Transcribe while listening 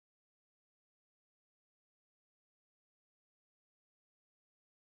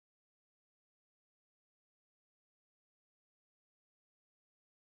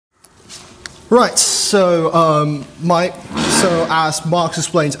Right, so as Mark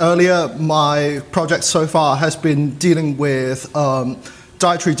explained earlier, my project so far has been dealing with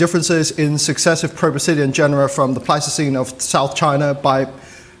dietary differences in successive proboscidean genera from the Pleistocene of South China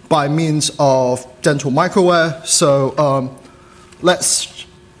by means of dental microwear. So let's...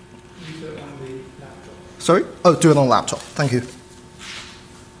 Do it on the laptop. Sorry? Oh, do it on laptop. Thank you.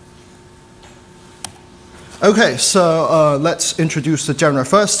 Okay, so let's introduce the genera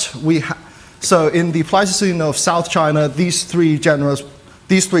first. So in the Pleistocene of South China, these three genera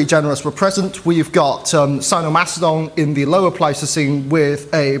were present. We've got Cynomastodon in the lower Pleistocene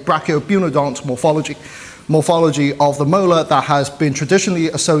with a brachiobunodont morphology of the molar that has been traditionally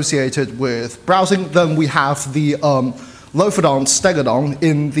associated with browsing. Then we have the Lophodont stegodon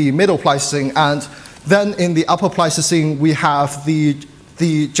in the middle Pleistocene, and then in the upper Pleistocene we have the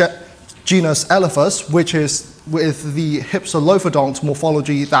genus Elephas, which is with the Hypsilophodont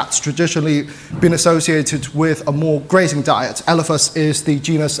morphology that's traditionally been associated with a more grazing diet. Elephas is the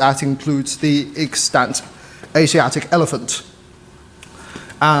genus that includes the extant Asiatic elephant.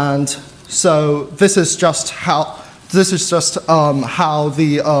 And so this is just how the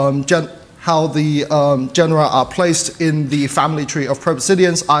genera are placed in the family tree of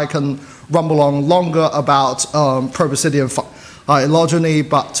proboscideans. I can rumble on longer about proboscidean phylogeny,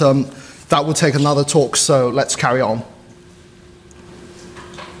 but that will take another talk, so let's carry on.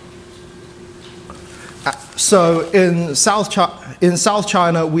 So in South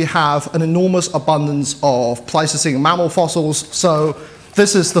China, we have an enormous abundance of Pleistocene mammal fossils. So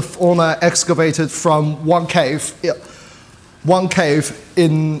this is the fauna excavated from one cave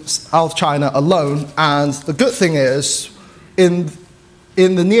in South China alone. And the good thing is, in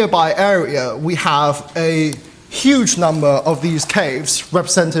the nearby area, we have a huge number of these caves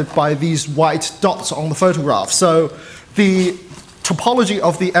represented by these white dots on the photograph. So the topology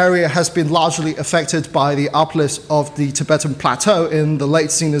of the area has been largely affected by the uplift of the Tibetan Plateau in the late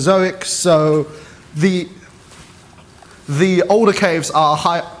Cenozoic. So the older caves are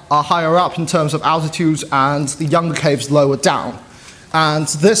higher up in terms of altitudes, and the younger caves lower down. And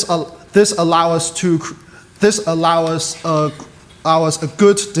this allows us a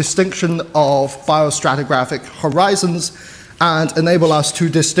good distinction of biostratigraphic horizons and enable us to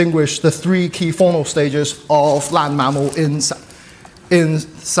distinguish the three key faunal stages of land mammal in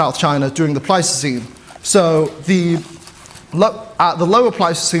South China during the Pleistocene. So at the lower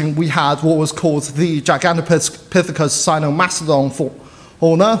Pleistocene, we had what was called the Gigantopithecus cynomastodon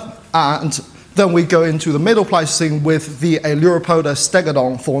fauna, and then we go into the middle Pleistocene with the Ailuropoda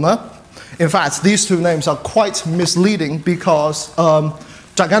stegodon fauna. In fact, these two names are quite misleading because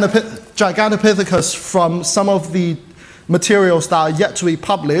Gigantopithecus, from some of the materials that are yet to be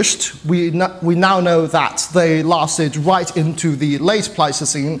published, we now know that they lasted right into the late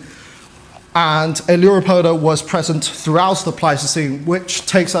Pleistocene, and Ailuropoda was present throughout the Pleistocene, which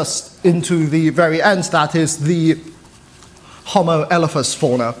takes us into the very end, that is the Homo elephas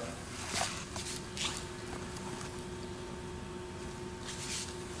fauna.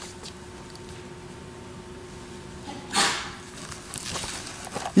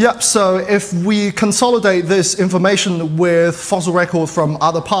 Yep, so if we consolidate this information with fossil records from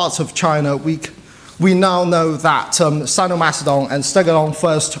other parts of China, we now know that Cynomastodon and Stegodon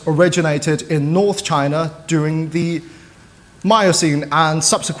first originated in North China during the Miocene and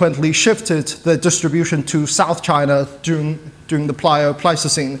subsequently shifted their distribution to South China during the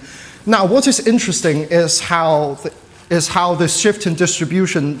Pleistocene. Now, what is interesting is how this shift in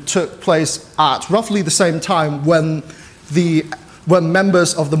distribution took place at roughly the same time when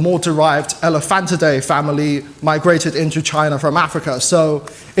members of the more derived Elephantidae family migrated into China from Africa. So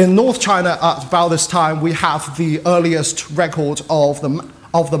in North China at about this time, we have the earliest record of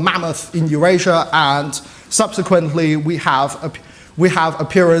the mammoth in Eurasia, and subsequently we have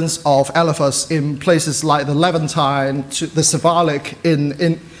appearance of elephas in places like the Levantine, the Siwalik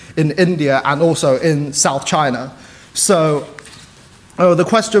in India, and also in South China. So the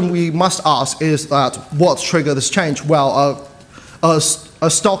question we must ask is that what triggered this change? Well, a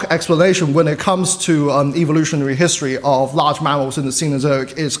stock explanation when it comes to evolutionary history of large mammals in the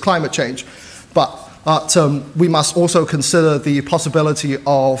Cenozoic is climate change. But we must also consider the possibility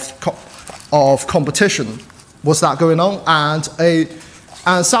of competition. Was that going on? And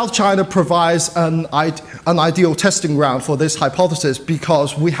South China provides an ideal testing ground for this hypothesis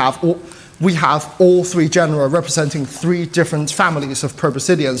because we have all three genera representing three different families of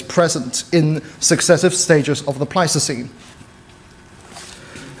proboscideans present in successive stages of the Pleistocene.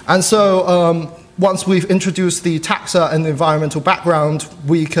 And so once we've introduced the taxa and the environmental background,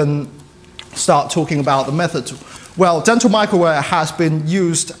 we can start talking about the methods. Well, dental microwear has been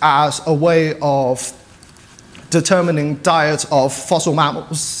used as a way of determining diet of fossil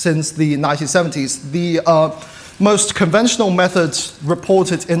mammals since the 1970s. The most conventional method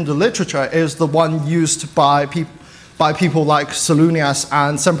reported in the literature is the one used by people like Salunias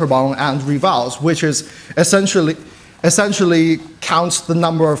and Semperbong and Rivals, which is essentially counts the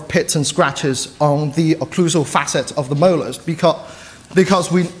number of pits and scratches on the occlusal facet of the molars, because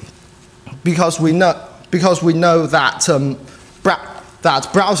we know that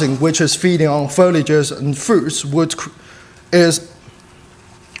that browsing, which is feeding on foliages and fruits,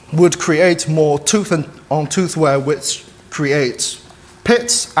 would create more tooth wear, which creates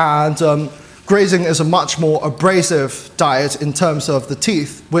pits, and grazing is a much more abrasive diet in terms of the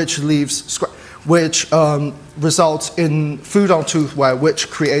teeth, which results in food on tooth wear,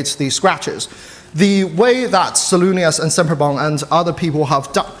 which creates these scratches. The way that Salunias and Semperbong and other people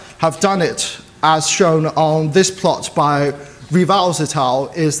have done it, as shown on this plot by Rivals et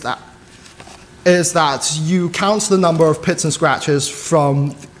al., is that you count the number of pits and scratches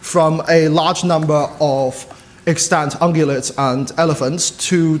from a large number of extant ungulates and elephants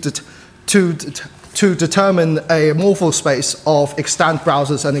to determine a morphal space of extant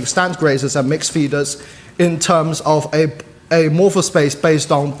browsers and extant grazers and mixed feeders in terms of a morphal space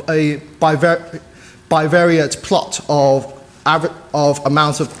based on a bivariate plot of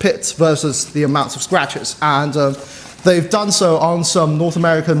amounts of pits versus the amounts of scratches. And they've done so on some North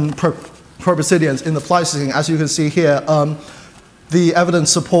American proboscideans in the Pleistocene. As you can see here, the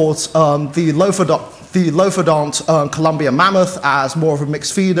evidence supports the Lophodont Columbian mammoth as more of a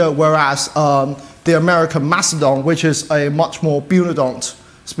mixed feeder, whereas the American mastodon, which is a much more bunodont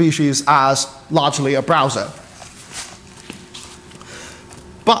species, as largely a browser.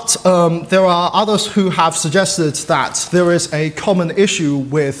 But there are others who have suggested that there is a common issue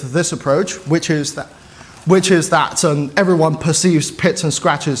with this approach, which is that everyone perceives pits and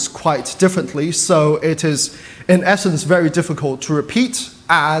scratches quite differently, so it is in essence very difficult to repeat.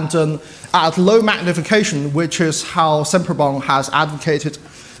 And at low magnification, which is how Semperbong has advocated,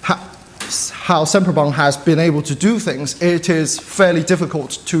 how Semperbong has been able to do things, it is fairly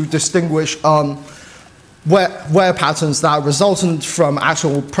difficult to distinguish wear patterns that are resultant from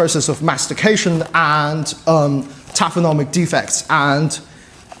actual process of mastication and taphonomic defects. And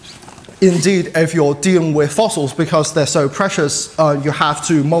indeed, if you're dealing with fossils, because they're so precious, you have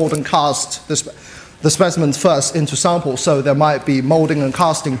to mold and cast the specimens first into samples, so there might be molding and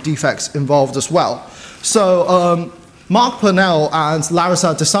casting defects involved as well. So Mark Purnell and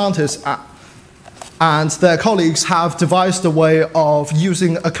Larissa DeSantis and their colleagues have devised a way of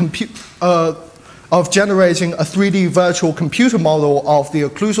using of generating a 3D virtual computer model of the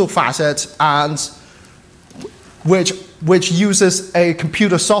occlusal facet, and which uses a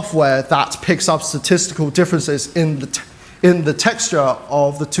computer software that picks up statistical differences in the texture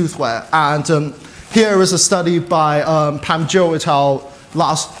of the tooth wear. And here is a study by Pam Jill et al.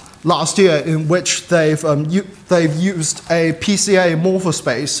 last year, in which they've used a PCA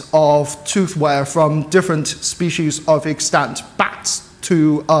morphospace of tooth wear from different species of extant bats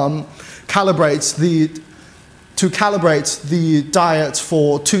to calibrate the diet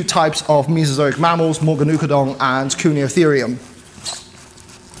for two types of Mesozoic mammals, Morganucodon and Cuniotherium.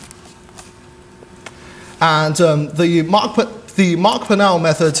 And the Mark Purnell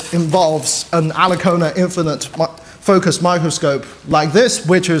method involves an Alacona infinite focus microscope like this,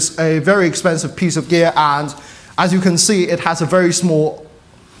 which is a very expensive piece of gear, and as you can see, it has a very small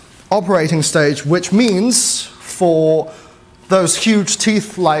operating stage, which means for those huge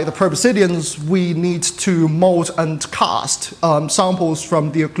teeth like the proboscideans, we need to mold and cast samples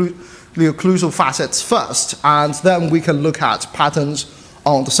from the occlusal facets first, and then we can look at patterns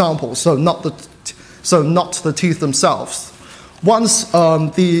on the samples, so not the teeth themselves. Once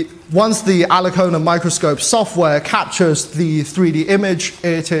the Alacona microscope software captures the 3D image,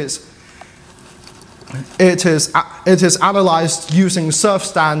 it is analyzed using surf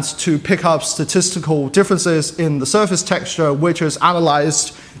stands to pick up statistical differences in the surface texture, which is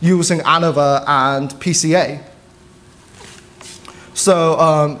analyzed using ANOVA and PCA.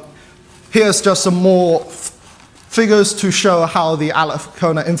 So here's just some more figures to show how the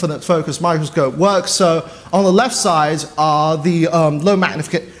Alacona infinite focus microscope works. So on the left side are the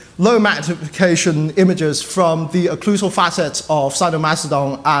low magnification images from the occlusal facets of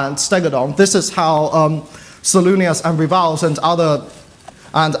Cynomastodon and Stegodon. This is how Salunias and Rivals and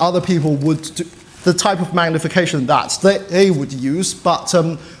other people would do the type of magnification that they would use. But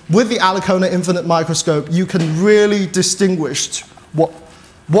with the Alacona infinite microscope, you can really distinguish what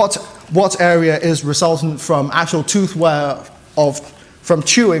area is resultant from actual tooth wear from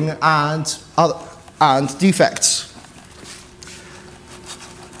chewing and and defects.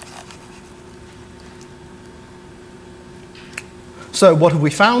 So what have we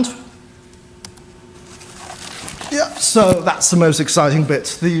found? Yeah, so that's the most exciting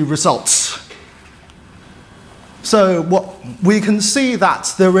bit, the results. So what we can see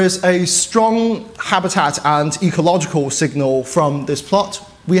that there is a strong habitat and ecological signal from this plot.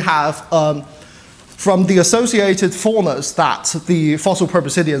 We have from the associated faunas that the fossil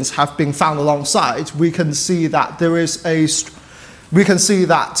proboscideans have been found alongside, we can see that there is most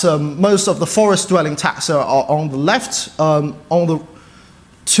of the forest-dwelling taxa are on the left,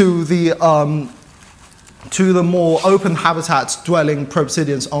 to the more open habitat-dwelling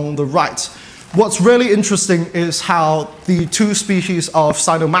proboscideans on the right. What's really interesting is how the two species of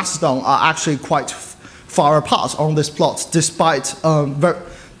Cynomastodon are actually quite far apart on this plot, despite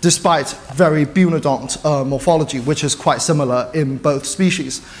very bunodont morphology, which is quite similar in both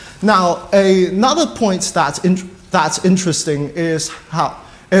species. Now, another point that's interesting is how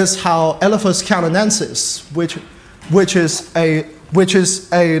Elephas canonensis, which is a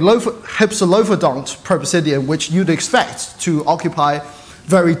hypsilophodont proboscidean, which you'd expect to occupy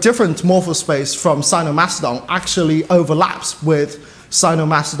very different morphospace from Cynomastodon, actually overlaps with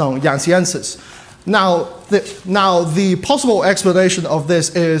Cynomastodon yanxiensis. Now, the possible explanation of this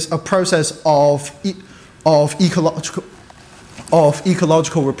is a process of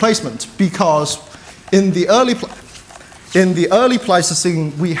ecological replacement, because in the early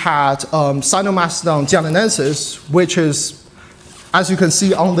Pleistocene we had Cynomastodon jianensis, which is, as you can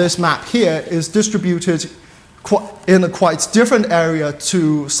see on this map here, is distributed in a quite different area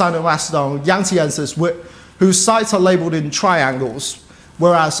to Cynomastodon yanxiensis, whose sites are labeled in triangles,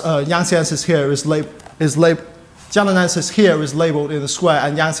 whereas yanxiensis here jianensis here is labeled in a square,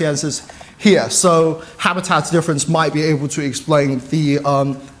 and yanxiensis here. So habitat difference might be able to explain the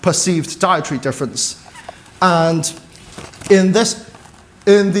perceived dietary difference. And in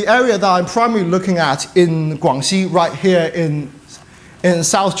the area that I'm primarily looking at in Guangxi, right here in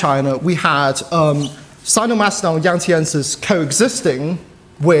South China, we had Cynomastodon yanxiensis coexisting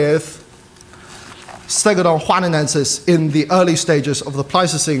with Stegodon huanenensis in the early stages of the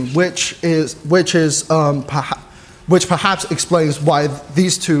Pleistocene, which perhaps explains why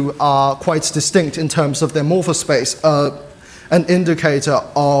these two are quite distinct in terms of their morphospace, an indicator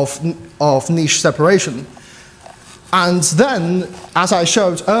of niche separation. And then, as I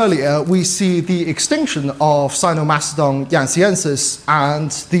showed earlier, we see the extinction of Cynomastodon yanxiensis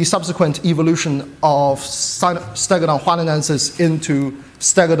and the subsequent evolution of Stegodon huanenensis into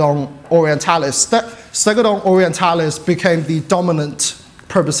Stegodon orientalis. Stegodon orientalis became the dominant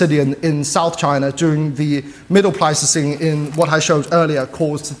proboscidean in South China during the Middle Pleistocene in what I showed earlier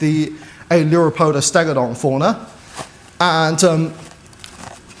called the Aluropoda stegodon fauna. And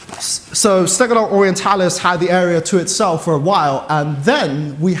so Stegodon orientalis had the area to itself for a while, and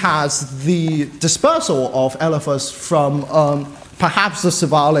then we had the dispersal of Elephas from perhaps the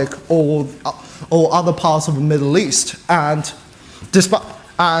Sivalik or other parts of the Middle East. And despite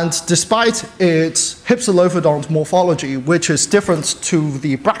its hypsilophodont morphology, which is different to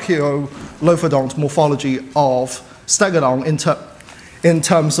the brachiolophodont morphology of Stegodon in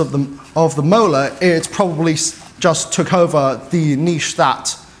terms of the molar, it probably just took over the niche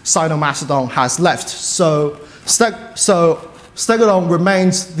that Cynomastodon has left. So Stegodon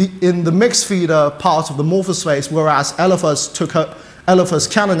remains in the mixed feeder part of the morphospace, whereas Elephas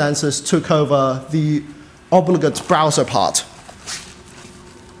canonensis took over the obligate browser part.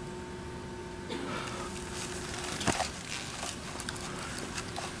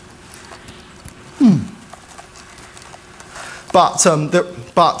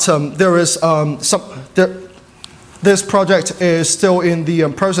 This project is still in the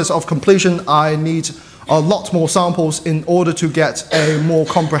process of completion. I need a lot more samples in order to get a more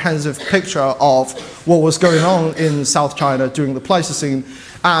comprehensive picture of what was going on in South China during the Pleistocene,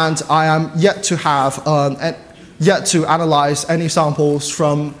 and I am yet to analyze any samples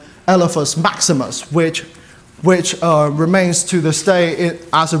from Elephas maximus, which remains to this day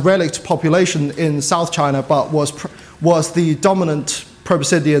as a relict population in South China, but was the dominant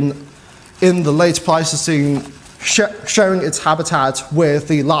proboscidean in the late Pleistocene, sharing its habitat with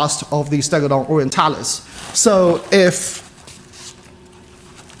the last of the Stegodon orientalis. So if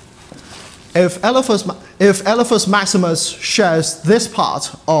Elephas maximus shares this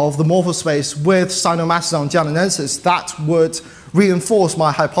part of the morphospace with Cynomastodon jianensis, that would reinforce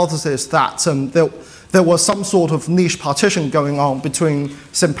my hypothesis that there was some sort of niche partition going on between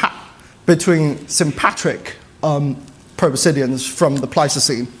sympatric proboscideans from the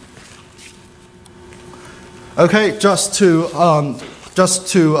Pleistocene. Okay, just to just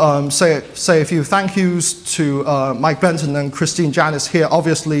to say a few thank yous to Mike Benton and Christine Janis here,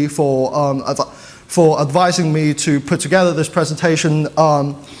 obviously, for advising me to put together this presentation.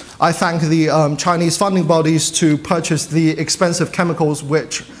 I thank the Chinese funding bodies to purchase the expensive chemicals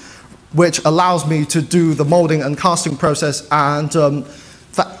which allows me to do the molding and casting process, and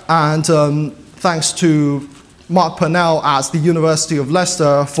thanks to Mark Purnell at the University of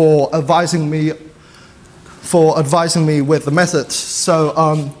Leicester for advising me with the methods.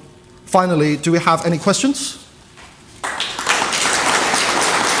 So finally, do we have any questions?